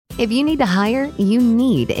If you need to hire, you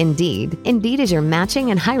need Indeed. Indeed is your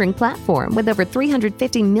matching and hiring platform with over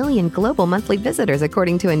 350 million global monthly visitors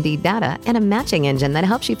according to Indeed data and a matching engine that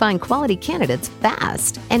helps you find quality candidates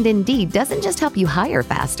fast. And Indeed doesn't just help you hire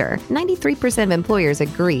faster. 93% of employers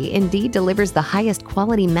agree Indeed delivers the highest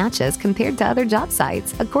quality matches compared to other job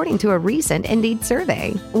sites, according to a recent Indeed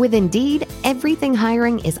survey. With Indeed, everything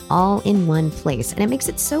hiring is all in one place, and it makes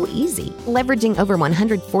it so easy. Leveraging over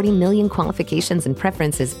 140 million qualifications and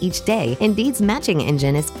preferences each day, Indeed's matching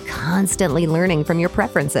engine is constantly learning from your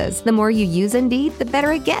preferences. The more you use Indeed, the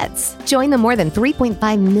better it gets. Join the more than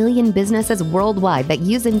 3.5 million businesses worldwide that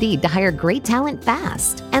use Indeed to hire great talent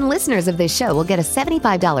fast. And listeners of this show will get a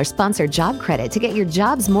 $75 sponsored job credit to get your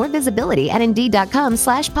jobs more visibility at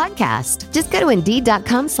Indeed.com/podcast. Just go to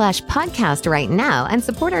Indeed.com/podcast right now and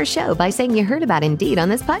support our show by saying you heard about Indeed on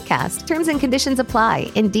this podcast. Terms and conditions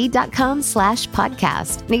apply.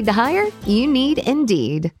 Indeed.com/podcast. Need to hire? You need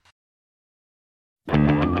Indeed.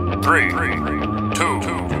 3, 2,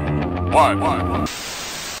 1.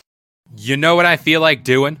 You know what I feel like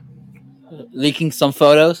doing? Leaking some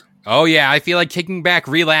photos? Oh yeah, I feel like kicking back,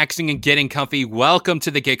 relaxing, and getting comfy. Welcome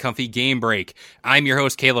to the Get Comfy Game Break. I'm your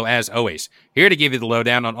host, Kalo, as always, here to give you the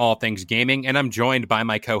lowdown on all things gaming, and I'm joined by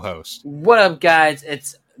my co-host. What up, guys?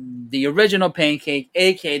 It's the original Pancake,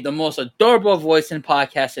 a.k.a. the most adorable voice in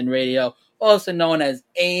podcast and radio, also known as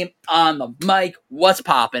AIM on the mic. What's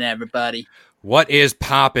poppin', everybody? What is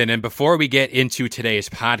poppin'? And before we get into today's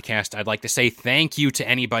podcast, I'd like to say thank you to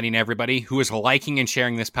anybody and everybody who is liking and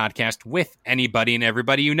sharing this podcast with anybody and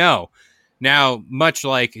everybody you know. Now, much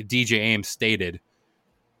like DJ AIM stated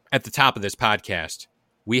at the top of this podcast,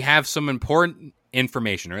 we have some important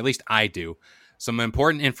information, or at least I do, some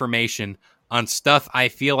important information on stuff I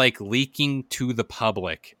feel like leaking to the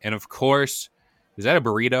public. And of course, is that a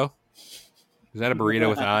burrito? Is that a burrito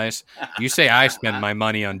with eyes? You say I spend my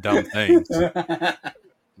money on dumb things.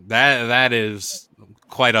 That is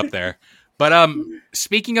quite up there. But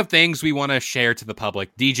speaking of things we want to share to the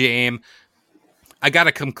public, DJ AIM, I got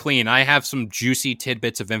to come clean. I have some juicy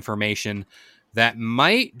tidbits of information that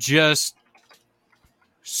might just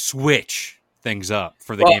switch things up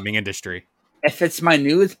for the gaming industry. If it's my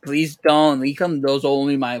news, please don't leak them. Those are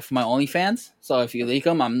only for my OnlyFans. So if you leak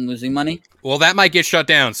them, I'm losing money. Well, that might get shut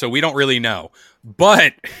down, so we don't really know.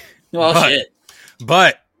 But, Shit.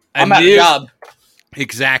 But I'm out of job.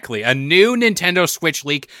 Exactly. A new Nintendo Switch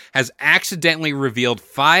leak has accidentally revealed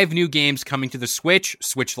 5 new games coming to the Switch,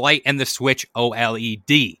 Switch Lite, and the Switch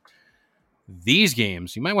OLED. These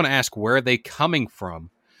games, you might want to ask, where are they coming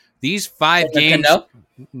from? These 5 games... Nintendo?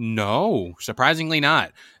 No, surprisingly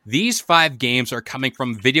not. These 5 games are coming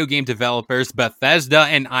from video game developers Bethesda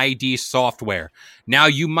and ID Software. Now,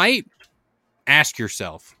 you might ask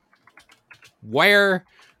yourself, where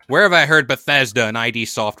have I heard Bethesda and ID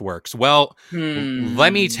Softworks? Well,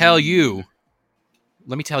 let me tell you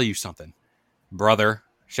something, brother.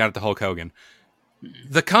 Shout out to Hulk Hogan.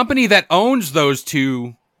 The company that owns those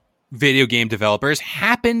 2 video game developers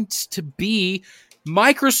happens to be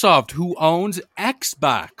Microsoft, who owns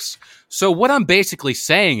Xbox. So what I'm basically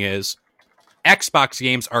saying is Xbox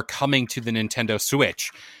games are coming to the Nintendo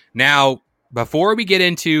Switch. Now, before we get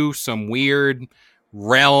into some weird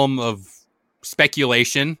realm of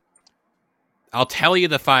speculation, I'll tell you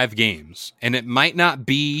the 5 games, and it might not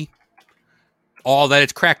be all that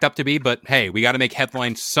it's cracked up to be, but hey, we got to make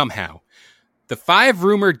headlines somehow. The 5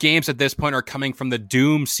 rumored games at this point are coming from the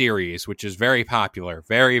Doom series, which is very popular.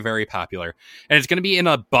 Very, very popular. And it's going to be in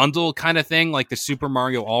a bundle kind of thing, like the Super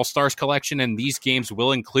Mario All-Stars collection, and these games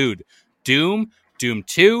will include Doom, Doom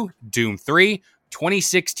 2, Doom 3,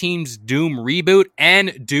 2016's Doom Reboot,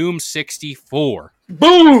 and Doom 64.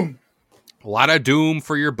 Boom! A lot of Doom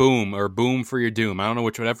for your boom, or boom for your doom. I don't know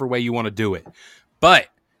whichever way you want to do it. But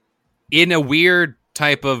in a weird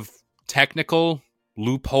type of technical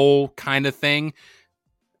loophole kind of thing,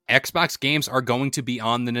 Xbox games are going to be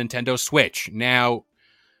on the Nintendo Switch. Now,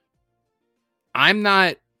 I'm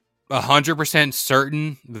not 100%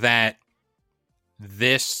 certain that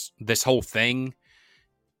this whole thing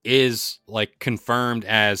is like confirmed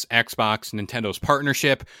as Xbox and Nintendo's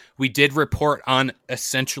partnership. We did report on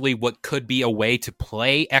essentially what could be a way to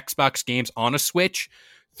play Xbox games on a Switch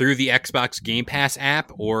through the Xbox Game Pass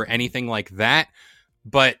app or anything like that.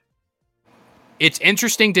 But it's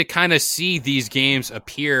interesting to kind of see these games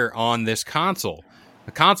appear on this console,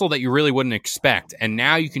 a console that you really wouldn't expect. And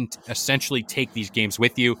now you can essentially take these games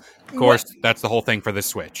with you. Of course, that's the whole thing for the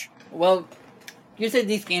Switch. Well, you said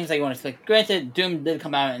these games that you want to play. Granted, Doom did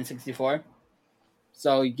come out in 64.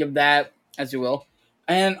 So you give that as you will.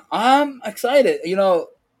 And I'm excited. You know,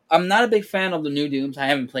 I'm not a big fan of the new Dooms. I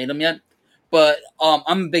haven't played them yet. But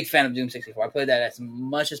I'm a big fan of Doom 64. I played that as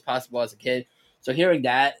much as possible as a kid. So hearing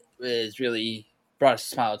that is really brought a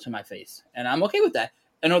smile to my face, and I'm okay with that.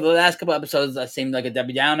 I know the last couple episodes that seemed like a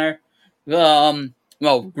Debbie Downer. Well,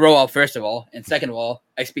 grow up first of all, and second of all,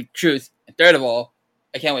 I speak truth, and third of all,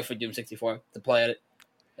 I can't wait for Doom 64 to play it.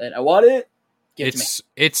 And I want it. Give it to me.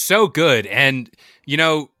 It's so good, and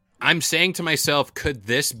I'm saying to myself, could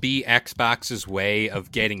this be Xbox's way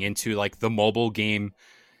of getting into like the mobile game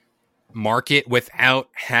market without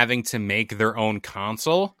having to make their own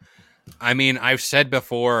console? I mean, I've said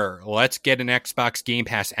before, let's get an Xbox Game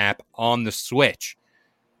Pass app on the Switch.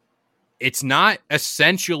 It's not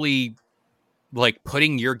essentially like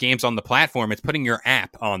putting your games on the platform. It's putting your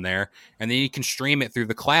app on there, and then you can stream it through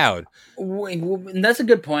the cloud. And that's a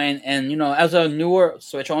good point. And, as a newer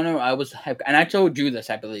Switch owner, and I told you this,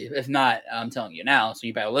 I believe. If not, I'm telling you now, so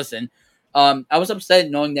you better listen. I was upset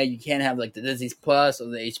knowing that you can't have like the Disney Plus or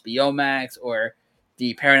the HBO Max or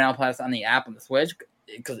the Paramount Plus on the app on the Switch,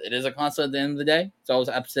 because it is a console at the end of the day. So I was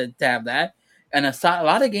upset to have that. And a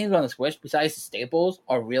lot of games on the Switch, besides the staples,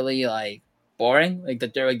 are really like boring. Like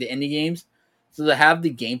they're like the indie games. So to have the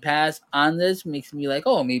Game Pass on this makes me like,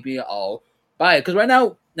 oh, maybe I'll buy it. Because right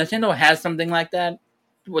now, Nintendo has something like that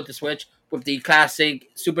with the Switch, with the classic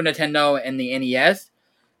Super Nintendo and the NES.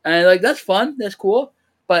 And like, that's fun. That's cool.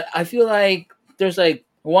 But I feel like there's like,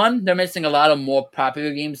 one, they're missing a lot of more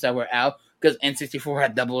popular games that were out. Because N64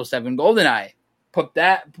 had 007 GoldenEye.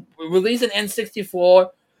 Release an N64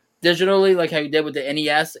 digitally like how you did with the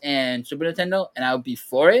NES and Super Nintendo, and I would be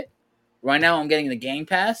for it. Right now, I'm getting the Game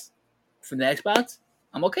Pass from the Xbox.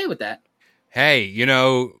 I'm okay with that. Hey,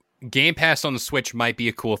 Game Pass on the Switch might be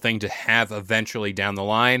a cool thing to have eventually down the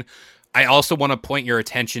line. I also want to point your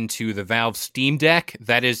attention to the Valve Steam Deck.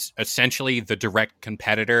 That is essentially the direct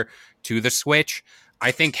competitor to the Switch.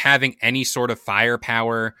 I think having any sort of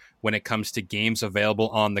firepower when it comes to games available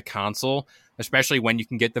on the console, especially when you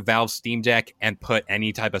can get the Valve Steam Deck and put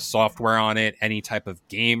any type of software on it, any type of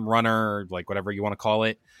game runner, like whatever you want to call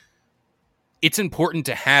it, it's important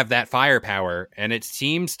to have that firepower. And it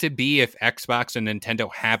seems to be, if Xbox and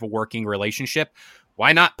Nintendo have a working relationship,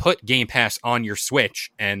 why not put Game Pass on your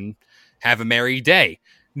Switch and have a merry day?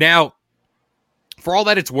 Now, for all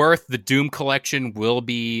that it's worth, the Doom collection will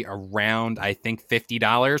be around, I think,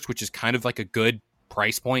 $50, which is kind of like a good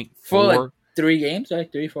price point for like 3 games,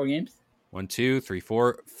 right? 3-4 games. 1, 2, 3,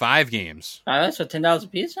 4, 5 games. That's for $10 a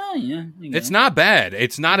piece. Oh, yeah. It's not bad.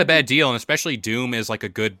 It's not a bad deal, and especially Doom is like a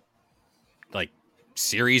good like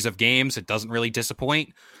series of games. It doesn't really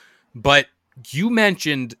disappoint. But you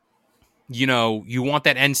mentioned, you want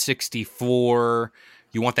that N64,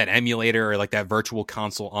 you want that emulator or like that virtual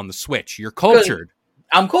console on the Switch. You're cultured.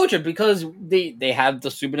 I'm cultured because they have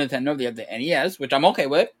the Super Nintendo, they have the NES, which I'm okay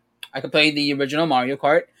with. I could play the original Mario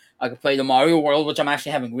Kart. I could play the Mario World, which I'm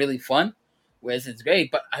actually having really fun with. It's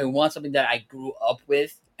great, but I want something that I grew up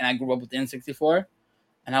with, and I grew up with the N64,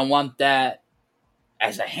 and I want that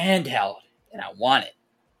as a handheld, and I want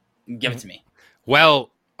it. Give it to me.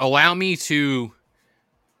 Well, allow me to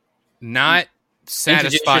not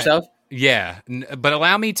satisfy... Introduce yourself? Yeah, but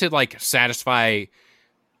allow me to like satisfy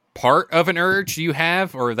part of an urge you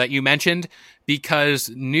have, or that you mentioned, because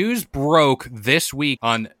news broke this week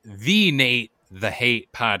on the Nate the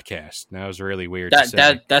Hate podcast. That was really weird to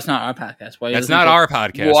say. That's not our podcast. That's not our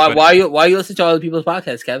podcast. Why you listen to other people's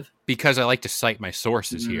podcasts, Kev? Because I like to cite my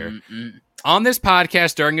sources here. On this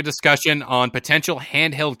podcast, during a discussion on potential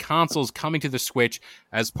handheld consoles coming to the Switch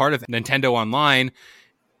as part of Nintendo Online,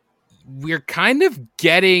 we're kind of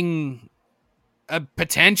getting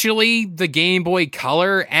potentially the Game Boy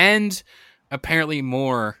Color and apparently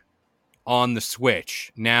more on the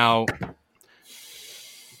Switch. Now,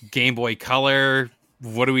 Game Boy Color,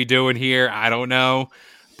 what are we doing here? I don't know.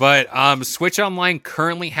 But Switch Online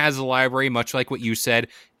currently has a library, much like what you said,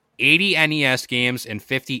 80 NES games and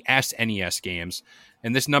 50 SNES games.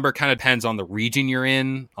 And this number kind of depends on the region you're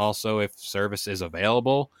in, also if service is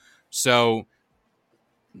available. So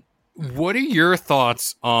what are your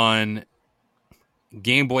thoughts on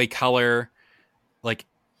Game Boy Color, like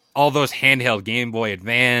all those handheld Game Boy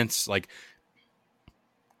Advance, like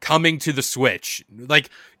coming to the Switch? Like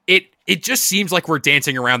it just seems like we're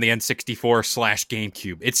dancing around the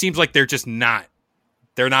N64/GameCube. It seems like they're not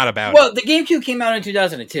about it. Well, the GameCube came out in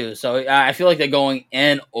 2002, so I feel like they're going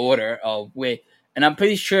in order of way. And I'm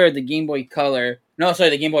pretty sure the Game Boy Color,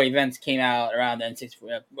 the Game Boy Advance came out around the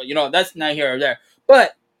N64. But that's not here or there.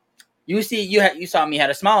 But you saw me had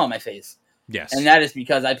a smile on my face. Yes. And that is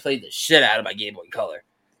because I played the shit out of my Game Boy Color.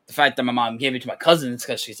 The fact that my mom gave it to my cousins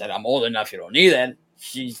because she said, I'm old enough, you don't need that.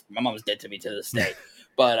 My mom's dead to me to this day.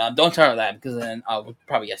 But don't tell her that because then I would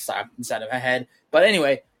probably get slapped inside of her head. But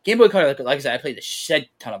anyway, Game Boy Color, like I said, I played a shit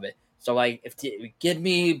ton of it. So like, give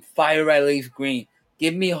me Fire Red Leaf Green,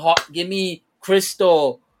 give me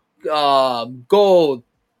Crystal, Gold,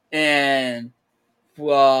 and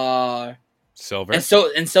Silver. And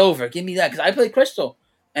Silver. Give me that because I played Crystal,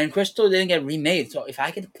 and Crystal didn't get remade. So if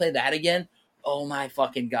I could play that again, oh my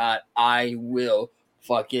fucking god, I will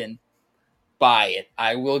fucking buy it.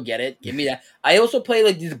 I will get it. Give me that. I also play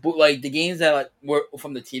like these the games that like, were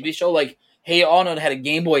from the TV show. Like Hey Arnold had a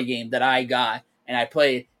Game Boy game that I got and I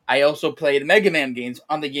played. I also played Mega Man games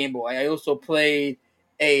on the Game Boy. I also played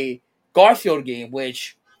a Garfield game,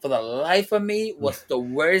 which for the life of me was the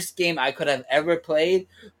worst game I could have ever played.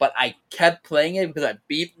 But I kept playing it because I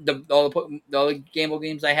beat all the Game Boy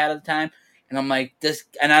games I had at the time. And I'm like this,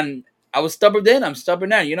 and I was stubborn then. I'm stubborn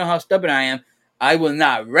now. You know how stubborn I am. I will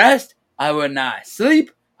not rest. I would not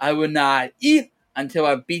sleep. I would not eat until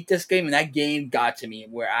I beat this game, and that game got to me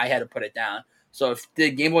where I had to put it down. So if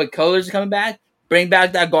the Game Boy Colors are coming back, bring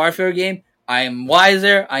back that Garfield game. I am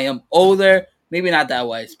wiser. I am older. Maybe not that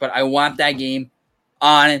wise, but I want that game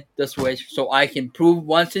on the Switch so I can prove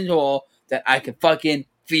once and for all that I can fucking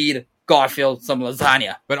feed Garfield some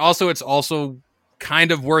lasagna. But also, it's also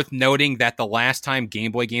kind of worth noting that the last time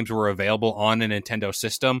Game Boy games were available on a Nintendo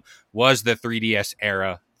system was the 3DS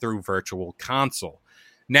era through Virtual Console.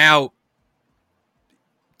 Now,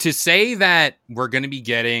 to say that we're going to be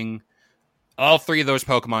getting all three of those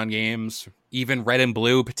Pokemon games, even Red and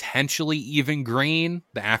Blue, potentially even Green,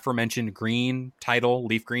 the aforementioned Green title,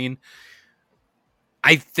 Leaf Green,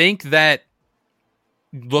 I think that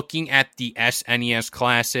looking at the SNES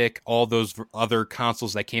Classic, all those other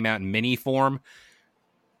consoles that came out in mini form,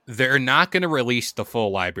 they're not going to release the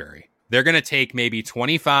full library. They're going to take maybe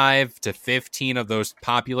 25 to 15 of those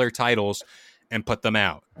popular titles and put them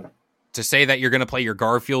out. To say that you're going to play your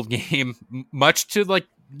Garfield game, much to like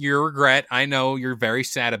your regret, I know you're very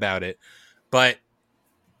sad about it, but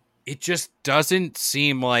it just doesn't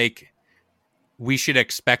seem like we should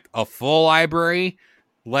expect a full library,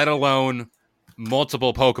 let alone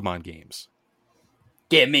multiple Pokemon games.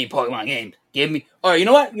 Give me Pokemon games. Give me. All right, you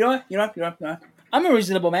know what? I'm a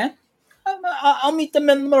reasonable man. I'll meet them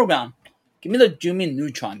in the middle ground. Give me the Jumi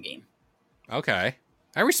Neutron game. Okay.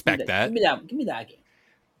 I respect that. Give me that game.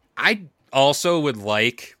 I also would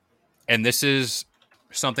like, and this is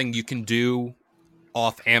something you can do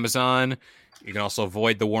off Amazon. You can also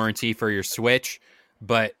void the warranty for your Switch,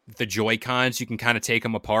 but the Joy-Cons, you can kind of take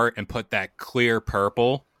them apart and put that clear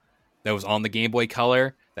purple that was on the Game Boy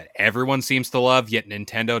Color that everyone seems to love, yet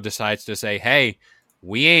Nintendo decides to say, hey,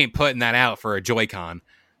 we ain't putting that out for a Joy-Con.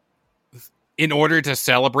 In order to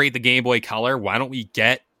celebrate the Game Boy Color, why don't we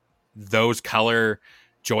get those color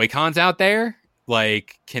Joy-Cons out there?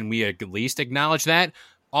 Like, can we at least acknowledge that?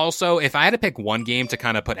 Also, if I had to pick one game to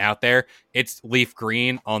kind of put out there, it's Leaf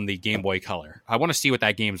Green on the Game Boy Color. I want to see what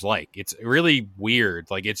that game's like. It's really weird.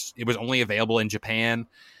 Like, it was only available in Japan.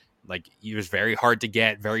 Like, it was very hard to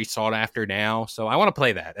get, very sought after now. So I want to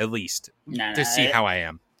play that, at least, to see how I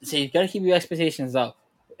am. So you got to keep your expectations up.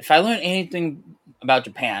 If I learn anything about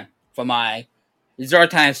Japan from my 0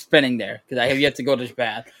 time spending there, because I have yet to go to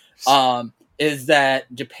Japan, is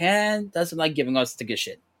that Japan doesn't like giving us the good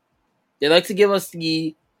shit. They like to give us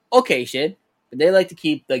the okay shit, but they like to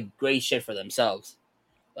keep the great shit for themselves.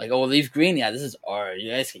 Like, oh, Leaf Green, yeah, this is art.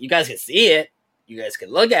 You guys can see it. You guys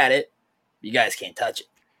can look at it. You guys can't touch it.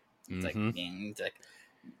 It's like,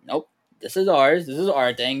 nope, this is ours. This is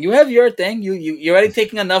our thing. You have your thing. You're already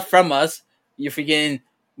taking enough from us. You freaking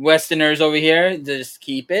Westerners over here. Just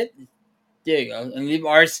keep it. There you go. And leave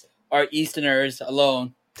our Easterners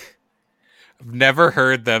alone. I've never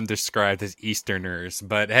heard them described as Easterners,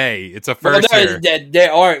 but hey, it's a first here. They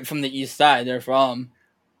are from the East Side. They're from.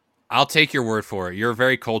 I'll take your word for it. You're a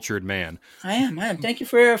very cultured man. I am. Thank you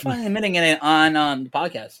for finally admitting it on the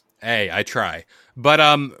podcast. Hey, I try.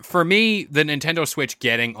 But for me, the Nintendo Switch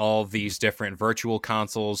getting all these different virtual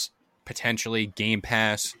consoles, potentially Game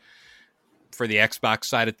Pass for the Xbox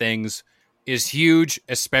side of things, is huge,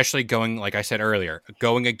 especially going, like I said earlier,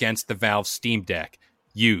 going against the Valve Steam Deck.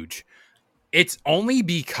 Huge. It's only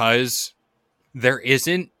because there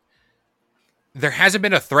hasn't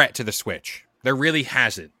been a threat to the Switch. There really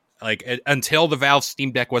hasn't. Like, until the Valve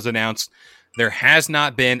Steam Deck was announced, there has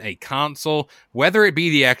not been a console, whether it be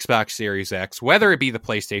the Xbox Series X, whether it be the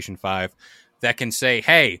PlayStation 5, that can say,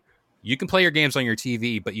 hey, you can play your games on your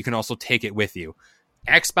TV, but you can also take it with you.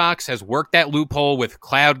 Xbox has worked that loophole with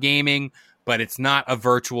cloud gaming, but it's not a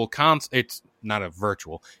virtual console. It's not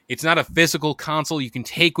a physical console you can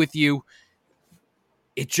take with you.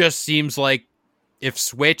 It just seems like if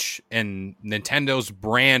Switch and Nintendo's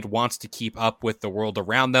brand wants to keep up with the world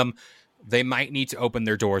around them, they might need to open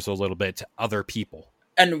their doors a little bit to other people.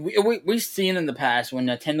 And we've seen in the past when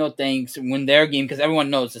Nintendo thinks when their game, because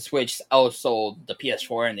everyone knows the Switch outsold the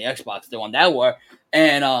PS4 and the Xbox, the one that war,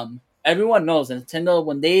 and everyone knows Nintendo,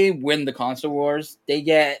 when they win the console wars, they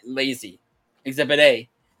get lazy. Exhibit A,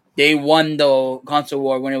 they won the console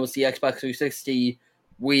war when it was the Xbox 360,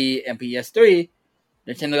 Wii, and PS3.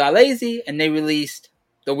 Nintendo got lazy and they released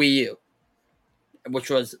the Wii U, which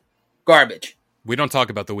was garbage. We don't talk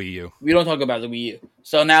about the Wii U. We don't talk about the Wii U.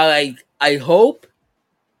 So now, I hope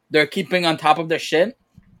they're keeping on top of their shit.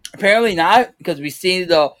 Apparently not, because we see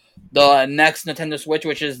the next Nintendo Switch,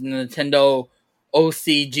 which is Nintendo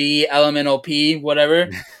OCG, LMNOP, whatever.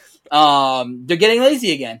 They're getting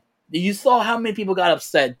lazy again. You saw how many people got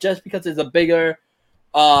upset just because it's a bigger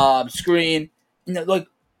screen. Like,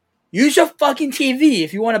 use your fucking TV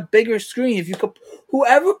if you want a bigger screen. If you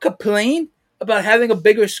whoever complained about having a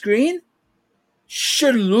bigger screen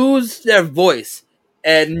should lose their voice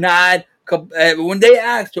and not. When they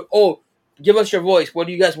ask, give us your voice. What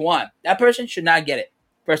do you guys want? That person should not get it.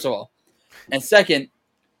 First of all, and second,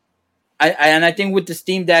 I think with the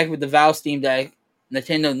Steam Deck, with the Valve Steam Deck,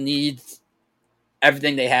 Nintendo needs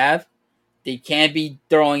everything they have. They can't be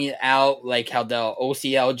throwing it out like how the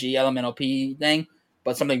OCLG LMNOP thing,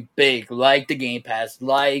 but something big like the Game Pass,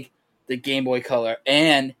 like the Game Boy Color,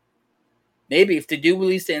 and maybe if they do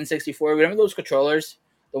release the N64, remember those controllers,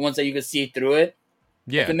 the ones that you can see through it.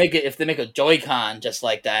 Yeah. If they make a Joy-Con just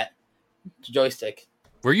like that, joystick.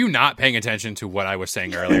 Were you not paying attention to what I was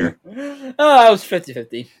saying earlier? I was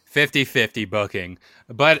 50-50. 50-50 booking.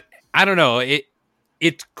 But I don't know.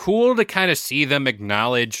 It's cool to kind of see them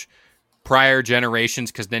acknowledge prior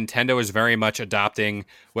generations, because Nintendo is very much adopting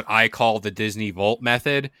what I call the Disney Vault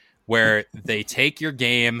method, where they take your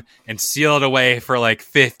game and seal it away for like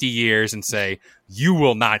 50 years and say, you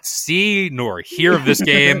will not see nor hear of this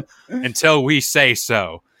game until we say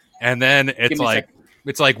so. And then it's like,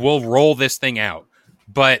 we'll roll this thing out.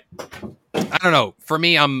 But I don't know. For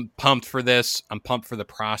me, I'm pumped for this. I'm pumped for the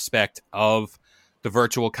prospect of the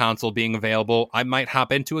Virtual Console being available. I might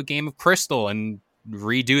hop into a game of Crystal and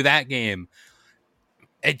redo that game.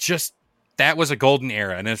 That was a golden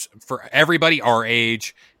era. And it's for everybody our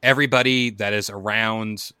age, everybody that is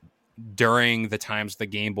around during the times of the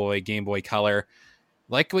Game Boy Color.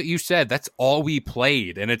 Like what you said, that's all we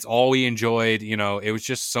played and it's all we enjoyed. It was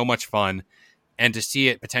just so much fun. And to see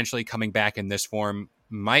it potentially coming back in this form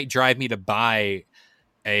might drive me to buy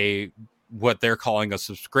what they're calling a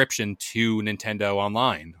subscription to Nintendo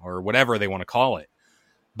Online or whatever they want to call it.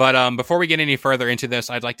 But before we get any further into this,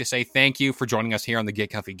 I'd like to say thank you for joining us here on the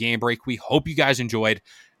Get Comfy Game Break. We hope you guys enjoyed.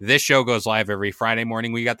 This show goes live every Friday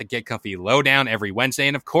morning. We got the Get Comfy Lowdown every Wednesday.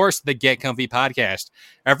 And, of course, the Get Comfy podcast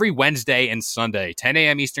every Wednesday and Sunday, 10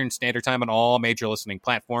 a.m. Eastern Standard Time on all major listening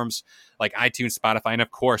platforms like iTunes, Spotify, and,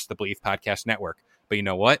 of course, the Believe Podcast Network. But you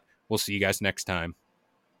know what? We'll see you guys next time.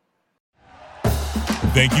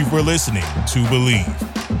 Thank you for listening to Believe.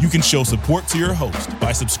 You can show support to your host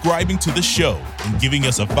by subscribing to the show and giving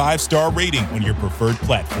us a 5-star rating on your preferred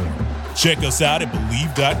platform. Check us out at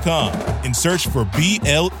Believe.com and search for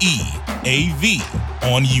BLEAV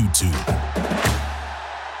on YouTube.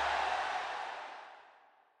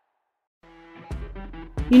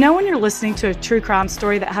 You know when you're listening to a true crime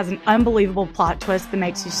story that has an unbelievable plot twist that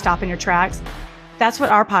makes you stop in your tracks? That's what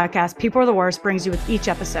our podcast, People Are the Worst, brings you with each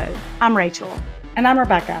episode. I'm Rachel. And I'm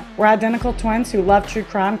Rebecca. We're identical twins who love true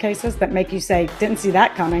crime cases that make you say, didn't see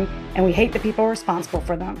that coming, and we hate the people responsible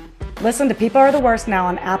for them. Listen to People Are the Worst now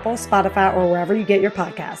on Apple, Spotify, or wherever you get your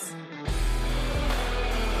podcasts.